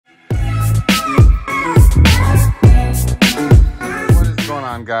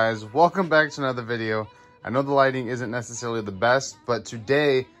guys? Welcome back to another video. I know the lighting isn't necessarily the best, but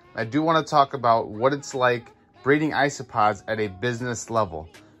today I do want to talk about what it's like breeding isopods at a business level.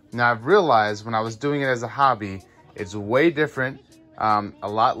 Now, I've realized when I was doing it as a hobby, it's way different, a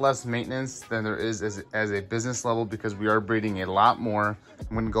lot less maintenance than there is as a business level, because we are breeding a lot more.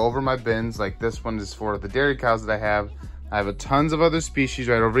 I'm going to go over my bins. Like this one is for the dairy cows that I have. I have a tons of other species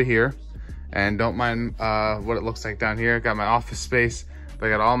right over here. And don't mind what it looks like down here. Got my office space, but I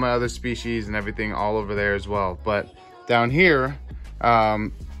got all my other species and everything all over there as well. But down here,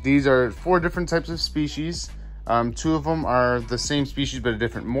 these are 4 different types of species. 2 of them are the same species, but a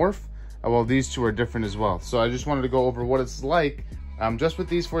different morph. Well, these 2 are different as well. So I just wanted to go over what it's like just with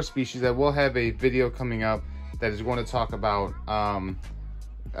these 4 species. I will have a video coming up that is going to talk about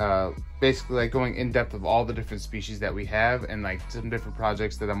basically like going in depth of all the different species that we have and like some different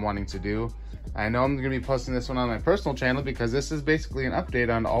projects that I'm wanting to do. I know I'm going to be posting this one on my personal channel because this is basically an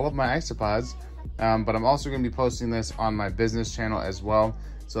update on all of my isopods, but I'm also going to be posting this on my business channel as well.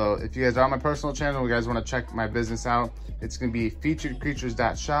 So if you guys are on my personal channel, you guys want to check my business out, it's going to be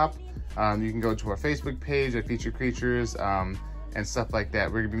Featuredcreatures.shop. You can go to our Facebook page at Featured Creatures and stuff like that.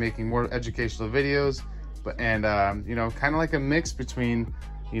 We're going to be making more educational videos, and you know, kind of like a mix between,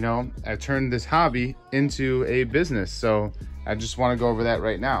 you know, I turned this hobby into a business. So I just want to go over that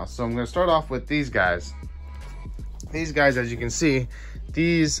right now. So I'm going to start off with these guys. These guys, as you can see,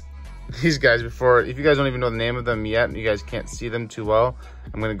 these guys, before, if you guys don't even know the name of them yet and you guys can't see them too well,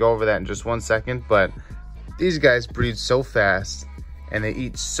 I'm going to go over that in just 1 second. But these guys breed so fast and they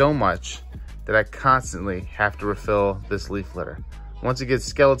eat so much that I constantly have to refill this leaf litter. Once it gets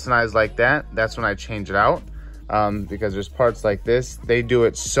skeletonized like that, that's when I change it out. Because there's parts like this, they do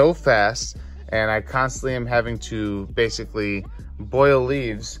it so fast, and I constantly am having to basically boil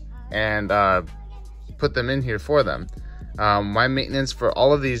leaves and put them in here for them. My maintenance for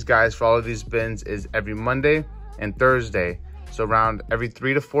all of these guys, for all of these bins, is every Monday and Thursday. So around every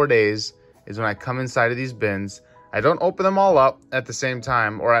 3 to 4 days is when I come inside of these bins. I don't open them all up at the same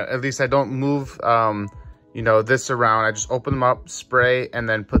time, or at least I don't move you know, this around. I just open them up, spray, and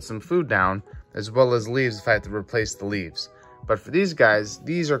then put some food down, as well as leaves if I have to replace the leaves. But for these guys,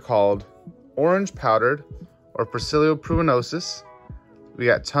 these are called orange powdered or Priscilla pruvinosus. We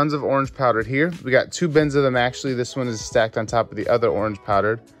got tons of orange powdered here. We got 2 bins of them actually. This one is stacked on top of the other orange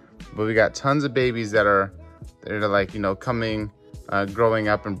powdered. But we got tons of babies that are like, you know, coming, growing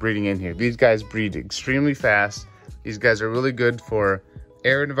up and breeding in here. These guys breed extremely fast. These guys are really good for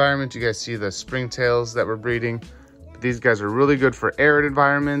arid environments. You guys see the springtails that we're breeding. But these guys are really good for arid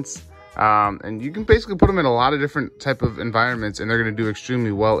environments. And you can basically put them in a lot of different type of environments and they're going to do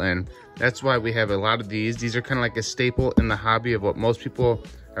extremely well in. That's why we have a lot of these. These are kind of like a staple in the hobby of what most people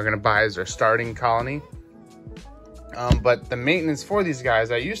are going to buy as their starting colony. But the maintenance for these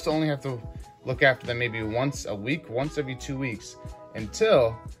guys, I used to only have to look after them maybe once a week, once every 2 weeks,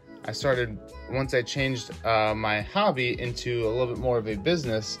 until I started, once I changed my hobby into a little bit more of a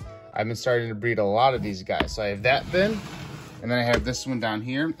business, I've been starting to breed a lot of these guys. So I have that bin. And then I have this one down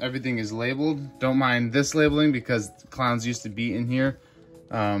here. Everything is labeled. Don't mind this labeling because clowns used to be in here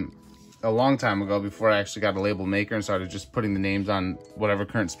a long time ago, before I actually got a label maker and started just putting the names on whatever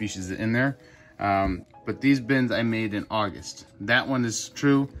current species is in there. But these bins I made in August. That one is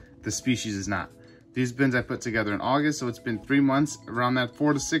true, the species is not. These bins I put together in August, so it's been 3 months. Around that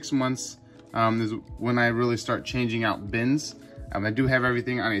 4 to 6 months is when I really start changing out bins. I do have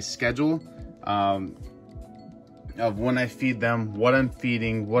everything on a schedule. Of when I feed them, what I'm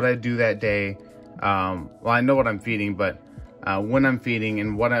feeding, what I do that day. Well, I know what I'm feeding, but when I'm feeding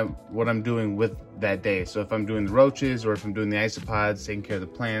and what I'm doing with that day. So if I'm doing the roaches, or if I'm doing the isopods, taking care of the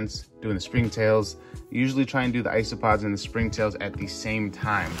plants, doing the springtails, usually try and do the isopods and the springtails at the same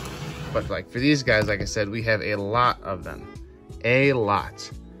time. But like for these guys, like I said, we have a lot of them, a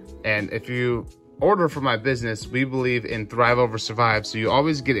lot. And if you order from my business, we believe in thrive over survive. So you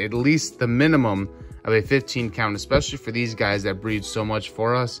always get at least the minimum of a 15 count, especially for these guys that breed so much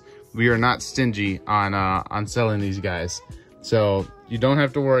for us. We are not stingy on selling these guys. So you don't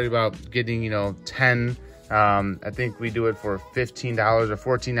have to worry about getting, you know, 10. I think we do it for $15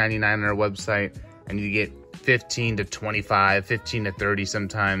 or $14.99 on our website, and you get 15 to 25, 15 to 30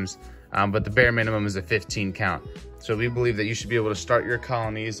 sometimes. But the bare minimum is a 15 count. So we believe that you should be able to start your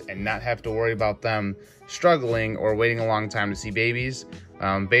colonies and not have to worry about them struggling or waiting a long time to see babies.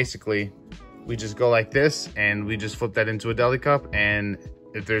 Basically, we just go like this and we just flip that into a deli cup, and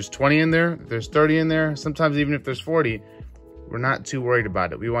if there's 20 in there, if there's 30 in there, sometimes even if there's 40, we're not too worried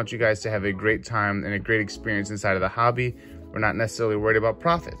about it. We want you guys to have a great time and a great experience inside of the hobby. We're not necessarily worried about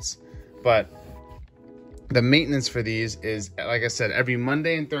profits. But the maintenance for these is, like I said, every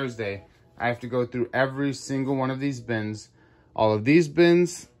Monday and Thursday, I have to go through every single one of these bins. All of these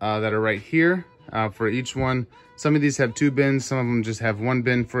bins that are right here for each one. Some of these have 2 bins, some of them just have 1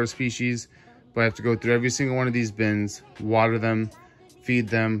 bin for a species, but I have to go through every single one of these bins, water them, feed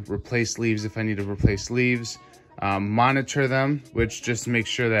them, replace leaves if I need to replace leaves, monitor them, which just makes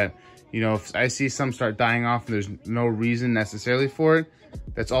sure that, you know, if I see some start dying off and there's no reason necessarily for it,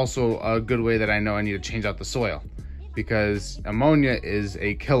 that's also a good way that I know I need to change out the soil, because ammonia is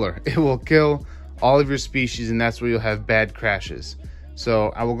a killer. It will kill all of your species, and that's where you'll have bad crashes. So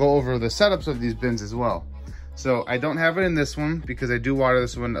I will go over the setups of these bins as well. So I don't have it in this one because I do water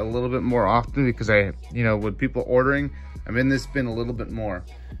this one a little bit more often, because you know, with people ordering, I'm in this bin a little bit more.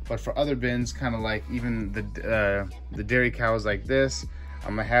 But for other bins, kind of like even the dairy cows like this,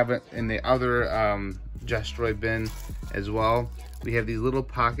 I'm gonna have it in the other Gestroid bin as well. We have these little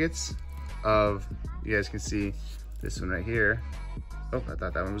pockets of, you guys can see this one right here. Oh, I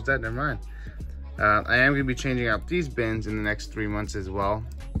thought that one was dead, never mind. I am gonna be changing out these bins in the next 3 months as well.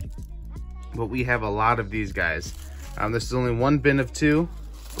 But we have a lot of these guys. This is only 1 bin of 2,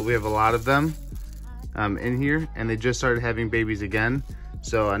 but we have a lot of them in here, and they just started having babies again.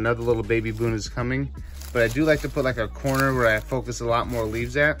 So another little baby boon is coming. But I do like to put like a corner where I focus a lot more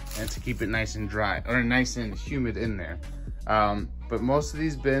leaves at, and to keep it nice and dry, or nice and humid in there. But most of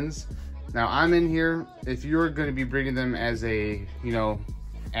these bins, now I'm in here, if you're gonna be breeding them as a, you know,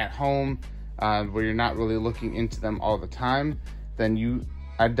 at home, where you're not really looking into them all the time, then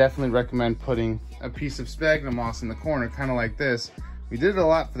I definitely recommend putting a piece of sphagnum moss in the corner, kind of like this. We did it a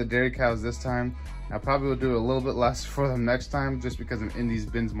lot for the dairy cows this time. I probably will do a little bit less for them next time, just because I'm in these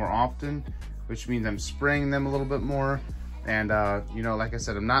bins more often, which means I'm spraying them a little bit more. And you know, like I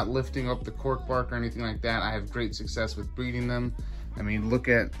said, I'm not lifting up the cork bark or anything like that. I have great success with breeding them. I mean, look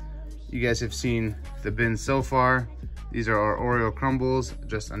at, you guys have seen the bins so far. These are our Oreo crumbles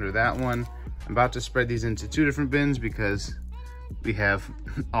just under that one. I'm about to spread these into 2 different bins because we have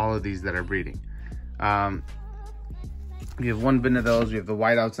all of these that are breeding. We have 1 bin of those. We have the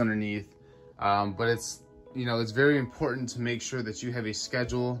whiteouts underneath. But it's, you know, it's very important to make sure that you have a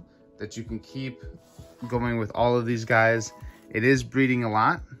schedule that you can keep going with all of these guys. It is breeding a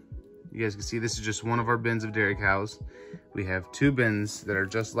lot. You guys can see this is just one of our bins of dairy cows. We have 2 bins that are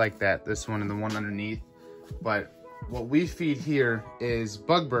just like that, this one and the one underneath. But what we feed here is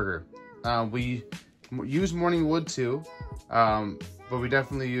bug burger. We use morning wood too, but we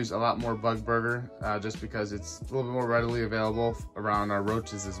definitely use a lot more bug burger just because it's a little bit more readily available around our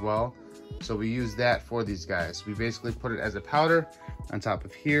roaches as well. So we use that for these guys. We basically put it as a powder on top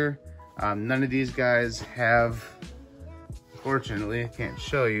of here. None of these guys have, fortunately, I can't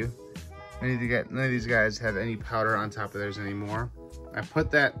show you, none of these guys have any powder on top of theirs anymore. I put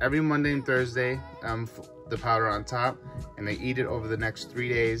that every Monday and Thursday, the powder on top, and they eat it over the next 3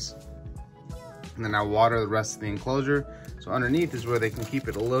 days. And then I water the rest of the enclosure. So underneath is where they can keep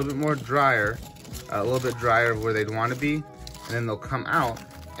it a little bit more drier, a little bit drier where they'd want to be. And then they'll come out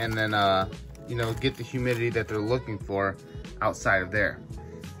and then, you know, get the humidity that they're looking for outside of there.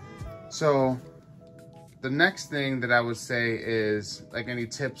 So the next thing that I would say is, like, any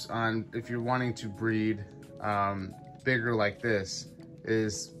tips on if you're wanting to breed bigger like this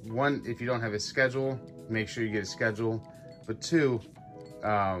is, 1, if you don't have a schedule, make sure you get a schedule. But 2,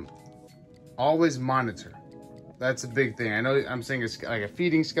 always monitor. That's a big thing. I know I'm saying it's like a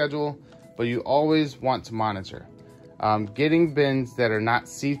feeding schedule, but you always want to monitor. Getting bins that are not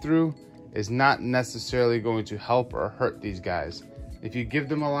see-through is not necessarily going to help or hurt these guys. If you give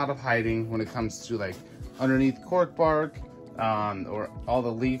them a lot of hiding when it comes to like underneath cork bark or all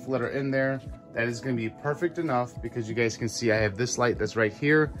the leaf litter in there, that is going to be perfect enough, because you guys can see I have this light that's right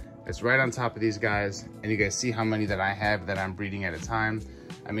here. It's right on top of these guys, and you guys see how many that I have that I'm breeding at a time.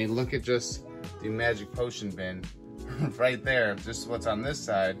 I mean, look at just the magic potion bin right there, just what's on this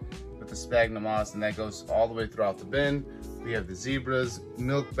side with the sphagnum moss, and that goes all the way throughout the bin. We have the zebras,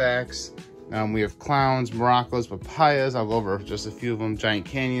 milkbacks, we have clowns, Moroccos, papayas. I'll go over just a few of them. Giant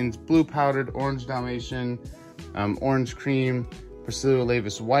canyons, blue powdered, orange Dalmatian, orange cream, Priscilla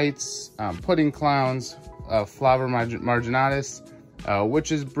laevis whites, pudding clowns, Flava marginatus,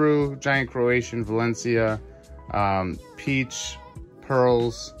 witch's brew, giant Croatian, Valencia, peach,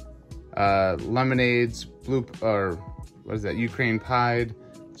 pearls, lemonades, blue, or what is that, Ukraine pied,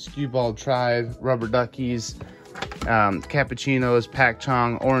 skewbald tribe, rubber duckies, cappuccinos, pak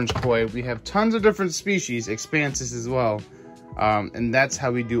chong, orange koi. We have tons of different species, expanses as well, and that's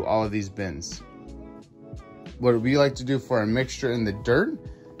how we do all of these bins. What we like to do for a mixture in the dirt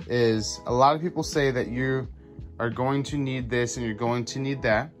is, a lot of people say that you are going to need this and you're going to need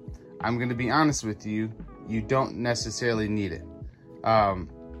that. I'm going to be honest with you, you don't necessarily need it.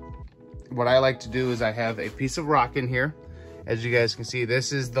 What I like to do is I have a piece of rock in here. As you guys can see,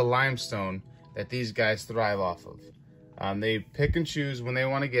 this is the limestone that these guys thrive off of. They pick and choose when they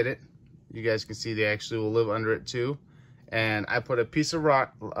want to get it. You guys can see they actually will live under it too. And I put a piece of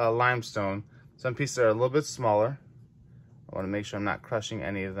rock, limestone. Some pieces are a little bit smaller. I want to make sure I'm not crushing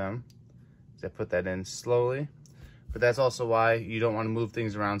any of them. So I put that in slowly. But that's also why you don't want to move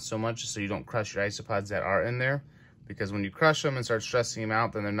things around so much, so you don't crush your isopods that are in there. Because when you crush them and start stressing them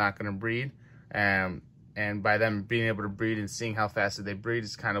out, then they're not going to breed. And by them being able to breed and seeing how fast they breed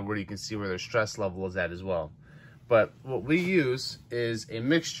is kind of where you can see where their stress level is at as well. But what we use is a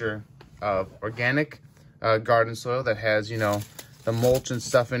mixture of organic garden soil that has, you know, the mulch and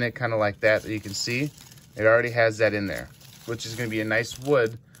stuff in it, kind of like that you can see. It already has that in there, which is going to be a nice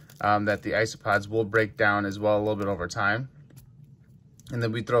wood that the isopods will break down as well a little bit over time. And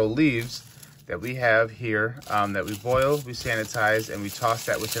then we throw leaves that we have here that we boil, we sanitize, and we toss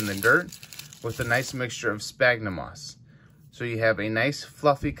that within the dirt with a nice mixture of sphagnum moss. So you have a nice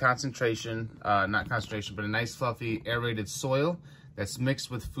fluffy concentration, not concentration, but a nice fluffy aerated soil that's mixed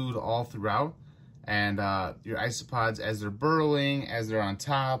with food all throughout. And your isopods, as they're burrowing, as they're on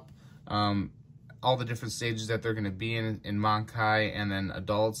top, all the different stages that they're gonna be in Mankai and then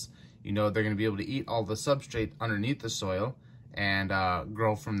adults, you know, they're gonna be able to eat all the substrate underneath the soil and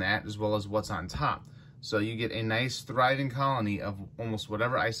grow from that, as well as what's on top. So you get a nice thriving colony of almost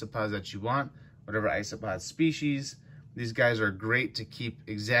whatever isopods that you want, whatever isopod species. These guys are great to keep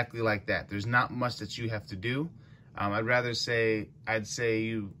exactly like that. There's not much that you have to do. I'd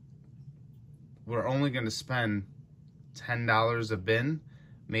say we're only gonna spend $10 a bin,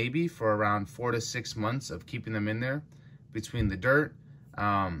 maybe, for around 4 to 6 months of keeping them in there between the dirt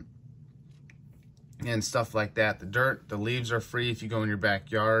and stuff like that. The dirt, the leaves are free if you go in your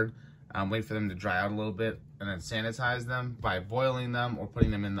backyard. Wait for them to dry out a little bit and then sanitize them by boiling them or putting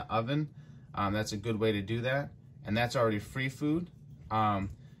them in the oven. That's a good way to do that. And that's already free food.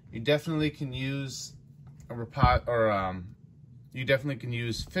 You definitely can use you definitely can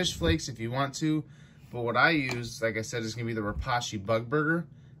use fish flakes if you want to. But what I use, like I said, is gonna be the Rapashi Bug Burger,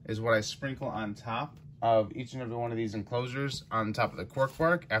 is what I sprinkle on top of each and every one of these enclosures on top of the cork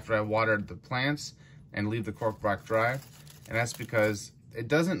bark after I watered the plants and leave the cork bark dry. And that's because it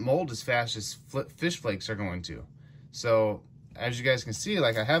doesn't mold as fast as fish flakes are going to. So as you guys can see,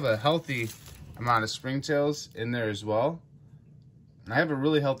 like, I have a healthy amount of springtails in there as well. And I have a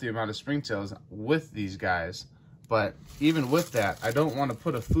really healthy amount of springtails with these guys. But even with that, I don't want to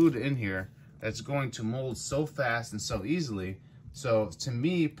put a food in here that's going to mold so fast and so easily. So to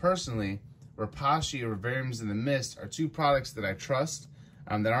me personally, Rapashi or Vivariums in the Mist are two products that I trust,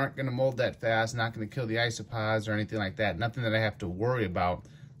 that aren't going to mold that fast, not going to kill the isopods or anything like that. Nothing that I have to worry about.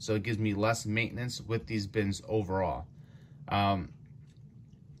 So it gives me less maintenance with these bins overall.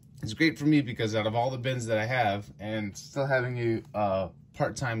 It's great for me because out of all the bins that I have, and still having a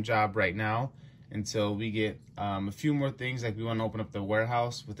part-time job right now until we get a few more things, like we want to open up the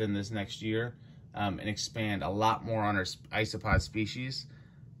warehouse within this next year and expand a lot more on our isopod species.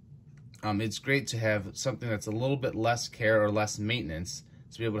 It's great to have something that's a little bit less care or less maintenance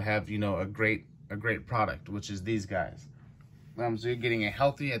to be able to have, you know, a great product, which is these guys. So you're getting a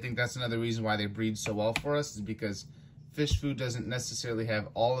healthy, I think that's another reason why they breed so well for us, is because fish food doesn't necessarily have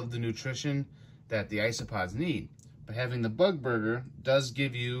all of the nutrition that the isopods need. But having the Bug Burger does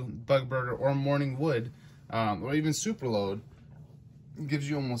give you, Bug Burger or Morning Wood, or even Superload, gives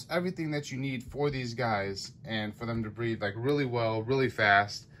you almost everything that you need for these guys and for them to breed like really well, really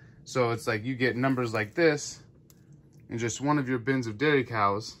fast. So it's like you get numbers like this in just one of your bins of dairy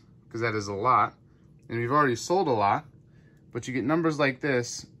cows, because that is a lot, and we've already sold a lot, but you get numbers like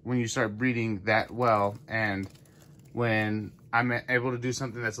this when you start breeding that well. And when I'm able to do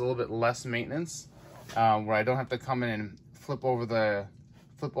something that's a little bit less maintenance, where I don't have to come in and flip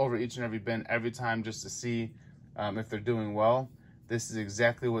over each and every bin every time just to see if they're doing well, this is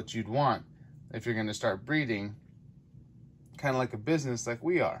exactly what you'd want if you're going to start breeding, kind of like a business like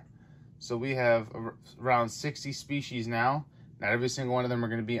we are. So we have around 60 species now. Not every single one of them are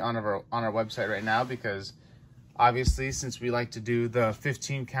going to be on our website right now, because obviously, since we like to do the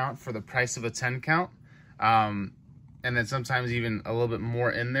 15 count for the price of a 10 count, and then sometimes even a little bit more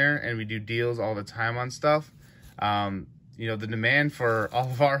in there, and we do deals all the time on stuff. You know, the demand for all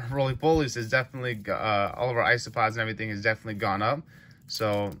of our roly-polies is definitely, all of our isopods and everything has definitely gone up.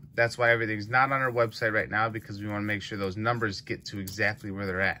 So that's why everything's not on our website right now, because we want to make sure those numbers get to exactly where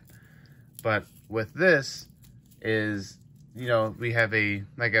they're at. But with this is, you know, we have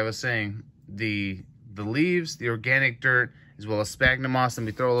like I was saying, the leaves, the organic dirt, as well as sphagnum moss, and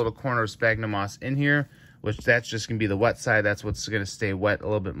we throw a little corner of sphagnum moss in here which that's just gonna be the wet side. That's what's gonna stay wet a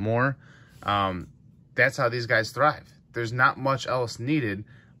little bit more. That's how these guys thrive. There's not much else needed.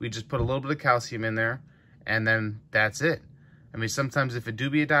 We just put a little bit of calcium in there, and then that's it. I mean, sometimes if a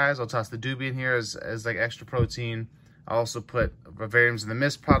dubia dies, I'll toss the dubia in here as like extra protein. I'll also put vivariums in the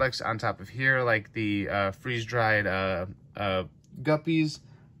mist products on top of here, like the freeze-dried guppies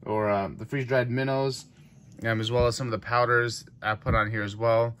or the freeze-dried minnows, as well as some of the powders I put on here as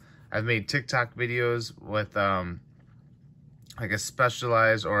well. I've made TikTok videos with like a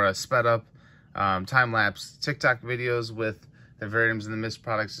specialized or a sped up time-lapse TikTok videos with the vivariums in the mist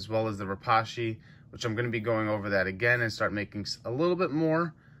products, as well as the rapashi, which I'm going to be going over that again and start making a little bit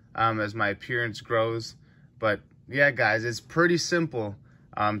more as my appearance grows. But yeah, guys, it's pretty simple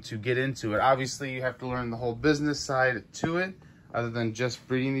to get into it. Obviously, you have to learn the whole business side to it, other than just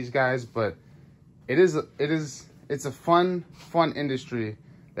breeding these guys. But it's a fun industry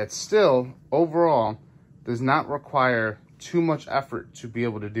that still overall does not require too much effort to be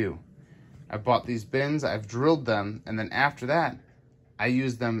able to do. I bought these bins, I've drilled them, and then after that, I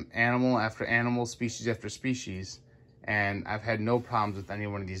use them animal after animal, species after species, and I've had no problems with any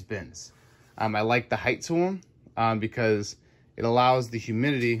one of these bins. I like the height to them because it allows the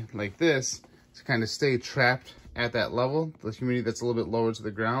humidity like this to kind of stay trapped at that level, the humidity that's a little bit lower to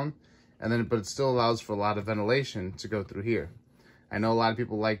the ground, and then but it still allows for a lot of ventilation to go through here. I know a lot of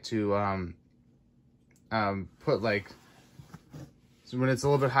people like to put like, so when it's a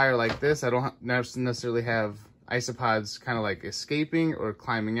little bit higher like this, I don't necessarily have isopods kind of like escaping or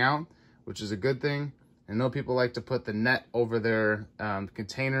climbing out, which is a good thing. I know people like to put the net over their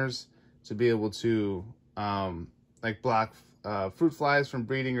containers to be able to like block fruit flies from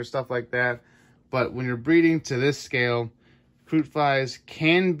breeding or stuff like that. But when you're breeding to this scale, fruit flies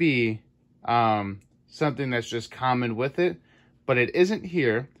can be something that's just common with it, but it isn't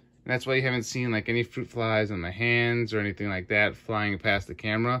here. And that's why you haven't seen like any fruit flies on my hands or anything like that flying past the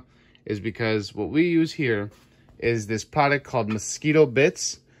camera, is because what we use here is this product called mosquito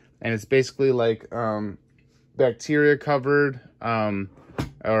bits, and it's basically like bacteria covered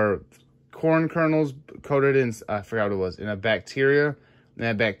or corn kernels coated in, I forgot what it was, in a bacteria, and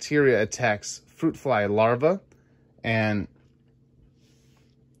that bacteria attacks fruit fly larvae, and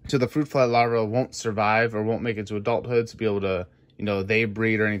so the fruit fly larva won't survive or won't make it to adulthood to be able to, you know, they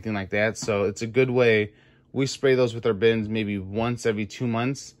breed or anything like that. So it's a good way. We spray those with our bins maybe once every 2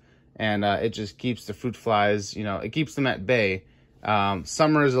 months, and it just keeps the fruit flies, you know, it keeps them at bay.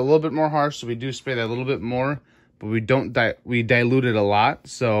 Summer is a little bit more harsh, so we do spray that a little bit more, but we don't we dilute it a lot,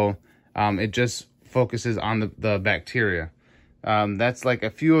 so it just focuses on the bacteria. That's like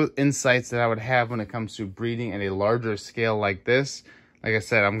a few insights that I would have when it comes to breeding at a larger scale like this. Like I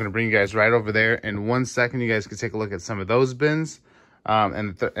said, I'm going to bring you guys right over there in 1 second. You guys can take a look at some of those bins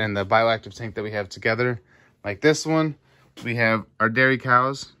and the bioactive tank that we have together. Like this one, we have our dairy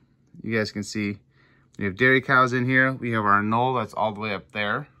cows. You guys can see we have dairy cows in here. We have our knoll that's all the way up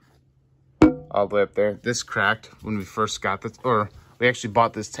there. All the way up there. This cracked when we first got this, or we actually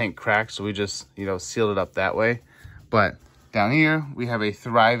bought this tank cracked, so we just, you know, sealed it up that way. But down here, we have a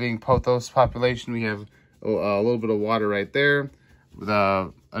thriving pothos population. We have a little bit of water right there.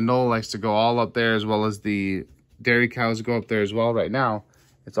 The knoll likes to go all up there, as well as the dairy cows go up there as well. Right now,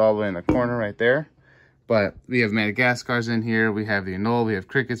 it's all the way in the corner right there. But we have Madagascars in here. We have the knoll. We have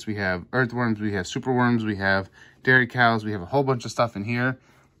crickets. We have earthworms. We have superworms. We have dairy cows. We have a whole bunch of stuff in here.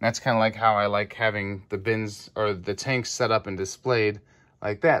 That's kind of like how I like having the bins or the tanks set up and displayed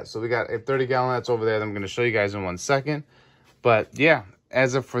like that. So we got a 30-gallon that's over there that I'm going to show you guys in 1 second. But yeah,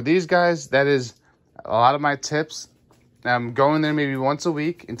 as of for these guys, that is a lot of my tips. Go in there maybe once a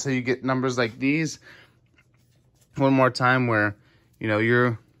week until you get numbers like these. One more time where, you know,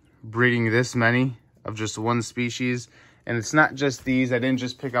 you're breeding this many of just one species. And it's not just these. I didn't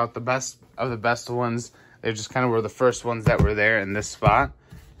just pick out the best of the best ones. They just kind of were the first ones that were there in this spot.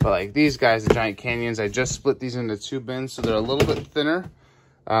 But like these guys, the giant canyons, I just split these into 2 bins, so they're a little bit thinner,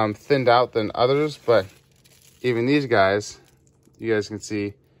 thinned out than others. But even these guys, you guys can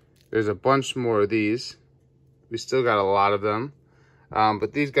see there's a bunch more of these. We still got a lot of them.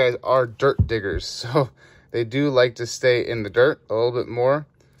 But these guys are dirt diggers, so they do like to stay in the dirt a little bit more.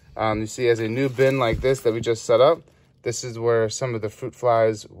 You see, as a new bin like this that we just set up, this is where some of the fruit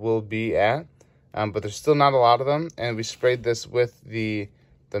flies will be at. But there's still not a lot of them, and we sprayed this with the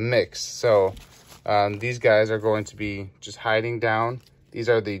mix. So these guys are going to be just hiding down. These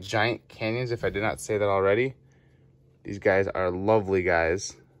are the giant canyons, if I did not say that already. These guys are lovely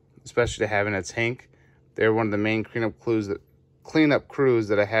guys, especially to have in a tank. They're one of the main cleanup crews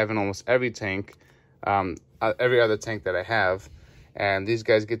that I have in almost every tank, every other tank that I have. And these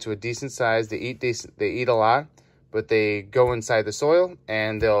guys get to a decent size. They eat decent, they eat a lot, but they go inside the soil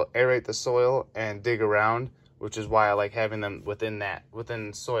and they'll aerate the soil and dig around, which is why I like having them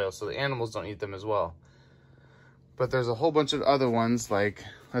within soil, so the animals don't eat them as well. But there's a whole bunch of other ones, like,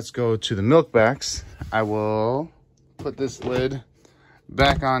 let's go to the milkbacks. I will put this lid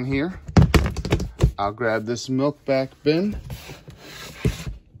back on here. I'll grab this milkback bin,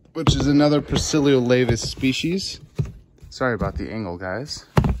 which is another Priscilliolavis species. Sorry about the angle, guys.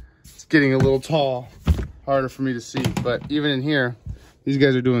 It's getting a little tall, harder for me to see. But even in here, these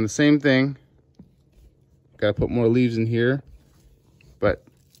guys are doing the same thing. Gotta put more leaves in here. But,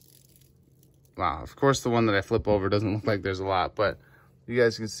 wow, of course the one that I flip over doesn't look like there's a lot. But you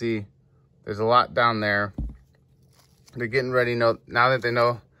guys can see there's a lot down there. They're getting ready now that they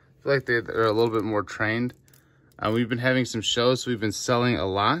know. I feel like they're a little bit more trained. We've been having some shows, so we've been selling a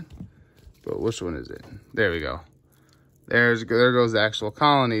lot. But which one is it? There we go. There goes the actual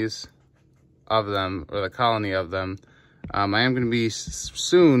colonies of them, or the colony of them. I am going to be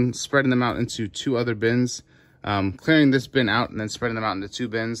soon spreading them out into 2 other bins. Clearing this bin out and then spreading them out into 2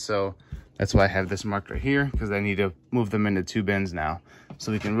 bins. So that's why I have this marked right here, because I need to move them into 2 bins now.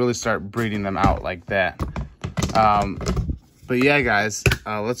 So we can really start breeding them out like that. But yeah, guys,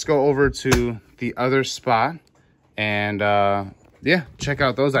 let's go over to the other spot. And yeah, check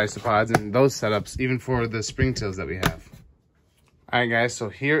out those isopods and those setups, even for the springtails that we have. All right, guys, so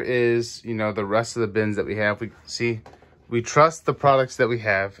here is, you know, the rest of the bins that we have. We trust the products that we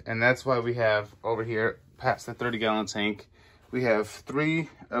have, and that's why we have over here, past the 30-gallon tank, we have 3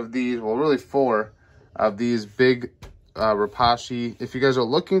 of these, well, really 4 of these big Rapashi. If you guys are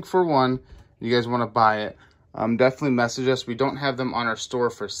looking for one, you guys want to buy it, definitely message us. We don't have them on our store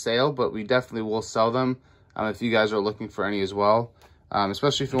for sale, but we definitely will sell them if you guys are looking for any as well,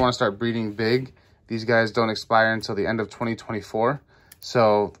 especially if you want to start breeding big. These guys don't expire until the end of 2024.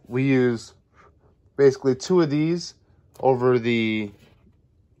 So we use basically 2 of these over the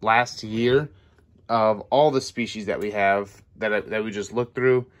last year of all the species that we have that we just looked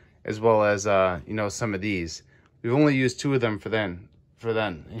through, as well as, you know, some of these. We've only used 2 of them for then.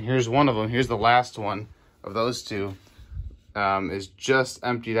 And here's one of them. Here's the last one of those 2. Is just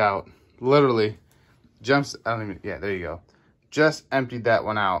emptied out. Literally, yeah, there you go. Just emptied that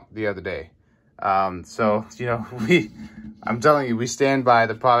one out the other day. So, you know, I'm telling you, we stand by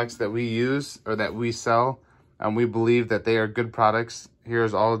the products that we use or that we sell, and we believe that they are good products.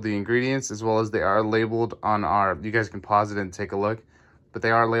 Here's all of the ingredients, as well as they are labeled on our, you guys can pause it and take a look, but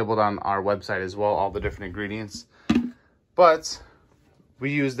they are labeled on our website as well, all the different ingredients. But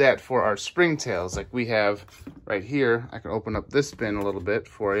we use that for our springtails, like we have right here. I can open up this bin a little bit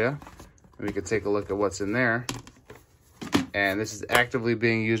for you, and we can take a look at what's in there. And this is actively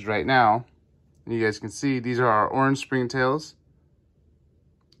being used right now. And you guys can see these are our orange springtails.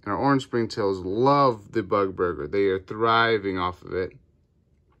 And our orange springtails love the bug burger. They are thriving off of it.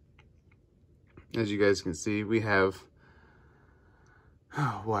 As you guys can see, we have,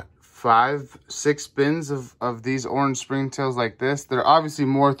 what, 5, 6 bins of these orange springtails like this. There are obviously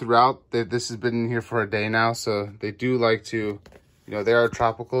more throughout. This has been in here for a day now, so they do like to, you know, they are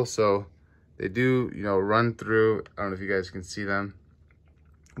tropical, so they do, you know, run through. I don't know if you guys can see them.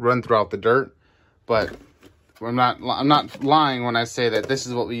 Run throughout the dirt. But I'm not lying when I say that this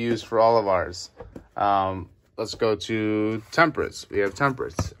is what we use for all of ours. Let's go to temperates. We have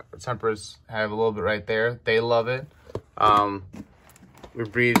temperates. Our temperates have a little bit right there. They love it. We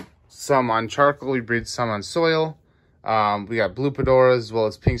breed some on charcoal. We breed some on soil. We got blue fedoras as well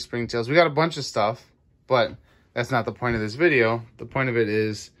as pink springtails. We got a bunch of stuff, but that's not the point of this video. The point of it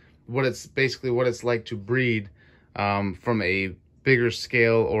is what it's like to breed from a bigger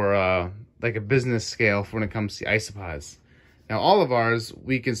scale, or like a business scale when it comes to isopods. Now, all of ours,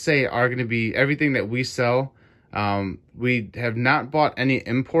 we can say, are going to be everything that we sell. We have not bought any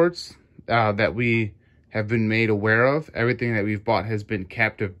imports that we have been made aware of. Everything that we've bought has been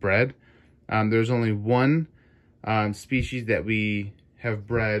captive bred. There's only one species that we have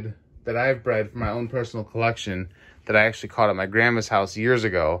bred, that I've bred for my own personal collection, that I actually caught at my grandma's house years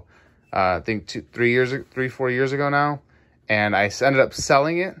ago. I think 4 years ago now. And I ended up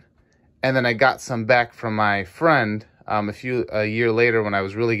selling it. And then I got some back from my friend a year later when I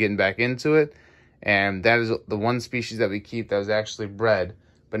was really getting back into it. And that is the one species that we keep that was actually bred.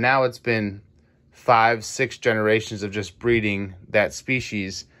 But now it's been 5, 6 generations of just breeding that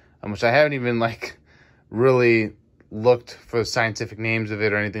species, which I haven't even like really looked for scientific names of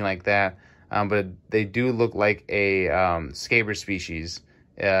it or anything like that. But they do look like a scaber species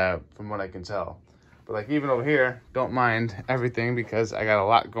from what I can tell. But like even over here, don't mind everything because I got a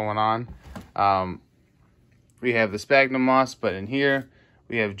lot going on. we have the sphagnum moss, but in here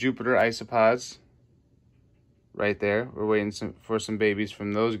we have Jupiter isopods right there. We're waiting for some babies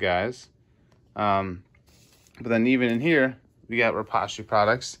from those guys. But then even in here, we got Rapashi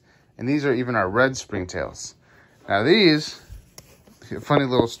products, and these are even our red springtails. Now these, a funny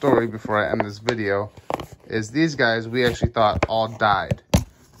little story before I end this video, is these guys we actually thought all died.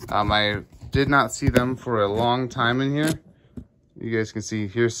 I did not see them for a long time in here. You guys can see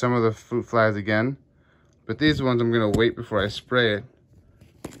here's some of the fruit flies again, but these ones I'm gonna wait before I spray it.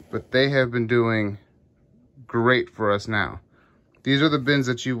 But they have been doing great for us now. These are the bins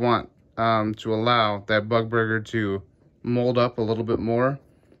that you want to allow that bug burger to mold up a little bit more,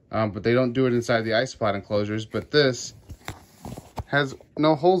 but they don't do it inside the isopod enclosures. But this has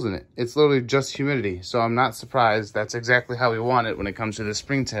no holes in it. It's literally just humidity. So I'm not surprised. That's exactly how we want it when it comes to the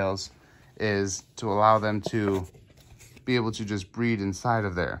springtails, is to allow them to be able to just breed inside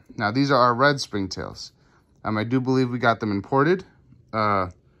of there. Now these are our red springtails. I do believe we got them imported,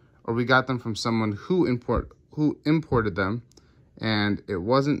 or we got them from someone who imported them, and it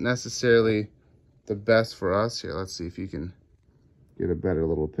wasn't necessarily the best for us. Here, let's see if you can get a better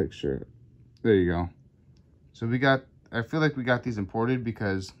little picture. There you go. So I feel like we got these imported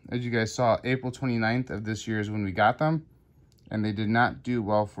because, as you guys saw, April 29th of this year is when we got them, and they did not do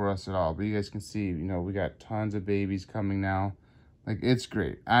well for us at all. But you guys can see, you know, we got tons of babies coming now. Like, it's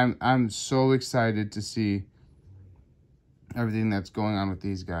great. I'm so excited to see everything that's going on with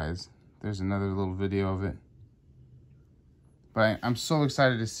these guys. There's another little video of it. But I'm so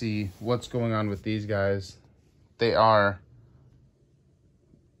excited to see what's going on with these guys. They are,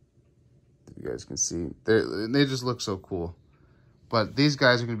 you guys can see, they just look so cool. But these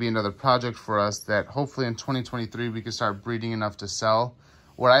guys are going to be another project for us that hopefully in 2023 we can start breeding enough to sell.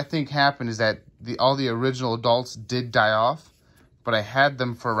 What I think happened is that all the original adults did die off, but I had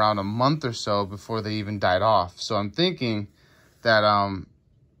them for around a month or so before they even died off. So I'm thinking that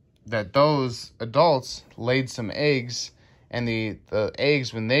that those adults laid some eggs, and the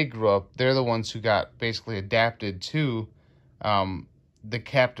eggs, when they grew up, they're the ones who got basically adapted to the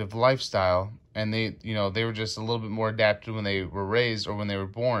captive lifestyle. And they, you know, they were just a little bit more adapted when they were raised or when they were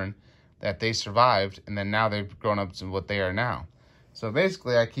born, that they survived, and then now they've grown up to what they are now. So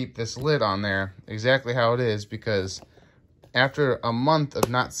basically I keep this lid on there exactly how it is, because after a month of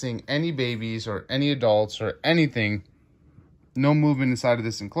not seeing any babies or any adults or anything, no movement inside of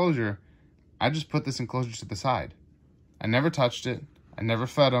this enclosure, I just put this enclosure to the side. I never touched it. I never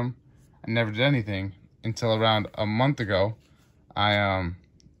fed them. I never did anything until around a month ago.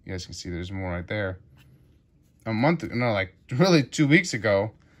 You guys can see there's more right there. Like really 2 weeks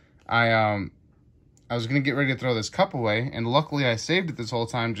ago, I was gonna get ready to throw this cup away, and luckily I saved it this whole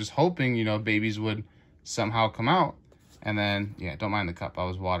time, just hoping, you know, babies would somehow come out. And then, yeah, don't mind the cup, I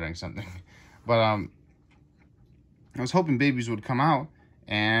was watering something. But I was hoping babies would come out,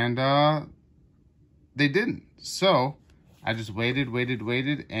 and they didn't. So I just waited,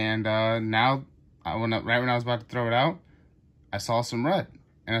 and now right when I was about to throw it out, I saw some red,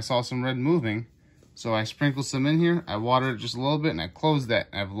 and I saw some red moving. So I sprinkled some in here, I watered it just a little bit, and I closed that,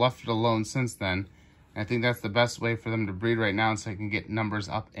 and I've left it alone since then. And I think that's the best way for them to breed right now, so I can get numbers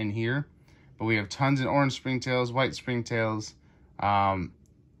up in here. But we have tons of orange springtails, white springtails.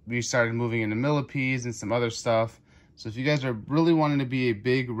 We started moving into millipedes and some other stuff. So if you guys are really wanting to be a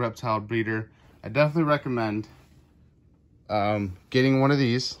big reptile breeder, I definitely recommend getting one of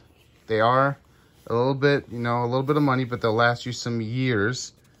these. They are a little bit, you know, a little bit of money, but they'll last you some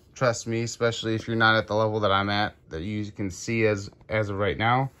years. Trust me, especially if you're not at the level that I'm at, that you can see as of right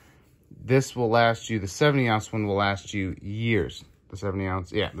now. This will last you, the 70-ounce one will last you years. The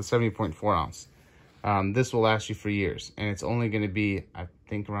 70-ounce, yeah, the 70.4 ounce. This will last you for years, and it's only going to be, I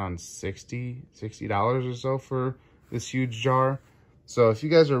think, around $60 or so for this huge jar. So if you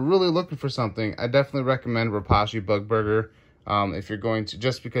guys are really looking for something, I definitely recommend Rapashi Bug Burger. If you're going to,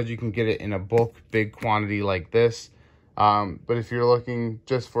 just because you can get it in a bulk, big quantity like this. But if you're looking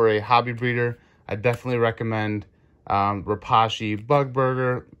just for a hobby breeder, I definitely recommend Rapashi Bug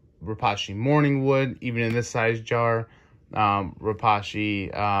Burger, Rapashi Morning Wood, even in this size jar, Rapashi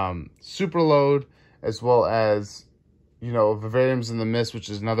Super Load, as well as, you know, Vivariums in the Mist, which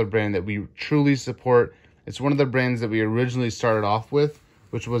is another brand that we truly support. It's one of the brands that we originally started off with,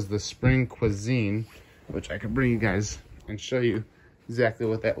 which was the Spring Cuisine, which I can bring you guys and show you exactly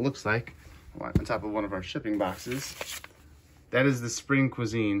what that looks like on top of one of our shipping boxes. That is the Spring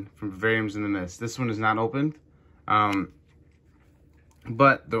Cuisine from Vivariums in the Mist. This one is not opened.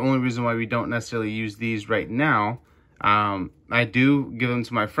 But the only reason why we don't necessarily use these right now, I do give them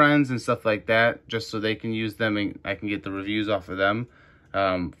to my friends and stuff like that, just so they can use them and I can get the reviews off of them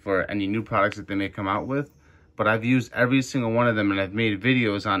for any new products that they may come out with. but I've used every single one of them and I've made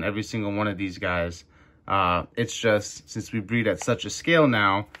videos on every single one of these guys. It's just, since we breed at such a scale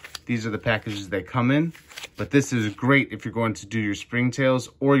now, these are the packages they come in. But this is great if you're going to do your springtails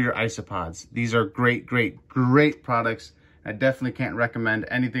or your isopods. These are great, great, great products. I definitely can't recommend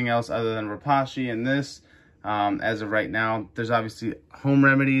anything else other than Rapashi and this. As of right now, there's obviously home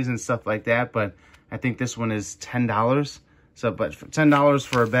remedies and stuff like that, but I think this one is $10. So, but for $10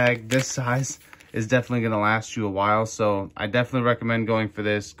 for a bag this size is definitely going to last you a while. So I definitely recommend going for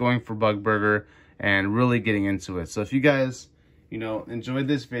this, going for Bug Burger, and really getting into it. So if you guys, you know, enjoyed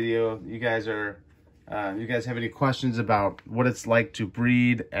this video, you guys have any questions about what it's like to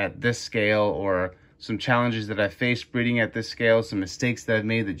breed at this scale, or some challenges that I faced breeding at this scale, some mistakes that I've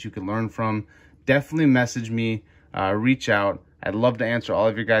made that you can learn from, definitely message me, reach out. I'd love to answer all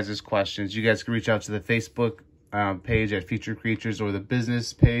of your guys' questions. You guys can reach out to the Facebook page at Featured Creatures, or the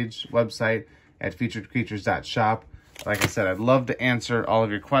business page website at Featuredcreatures.shop. Like I said, I'd love to answer all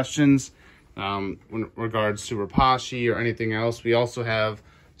of your questions in regards to Rapashi or anything else. We also have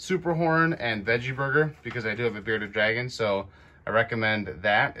Super Horn and Veggie Burger, because I do have a bearded dragon, so I recommend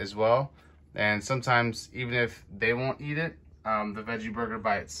that as well. And sometimes, even if they won't eat it, the Veggie Burger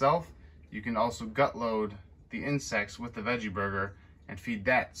by itself, you can also gut load the insects with the Veggie Burger and feed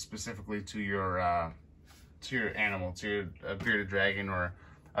that specifically to your animal, to your bearded dragon or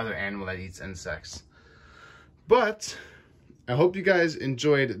other animal that eats insects. But I hope you guys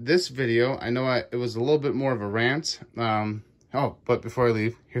enjoyed this video. I know it was a little bit more of a rant. Oh, but before I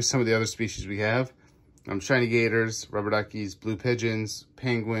leave, here's some of the other species we have. Shiny gators, rubber duckies, blue pigeons,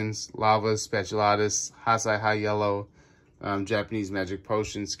 penguins, lavas, spatulatus, Hasai high yellow, Japanese magic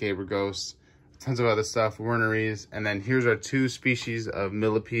potions, scaber ghosts, tons of other stuff, werneries. And then here's our 2 species of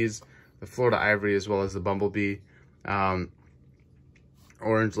millipedes, the Florida ivory as well as the bumblebee. Orange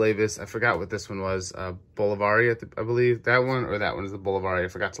lavis, I forgot what this one was, bolivari, I believe. That one is the bolivari. I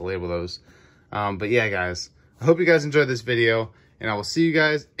forgot to label those. But yeah, guys, I hope you guys enjoyed this video, and I will see you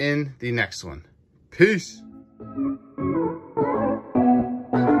guys in the next one. Peace.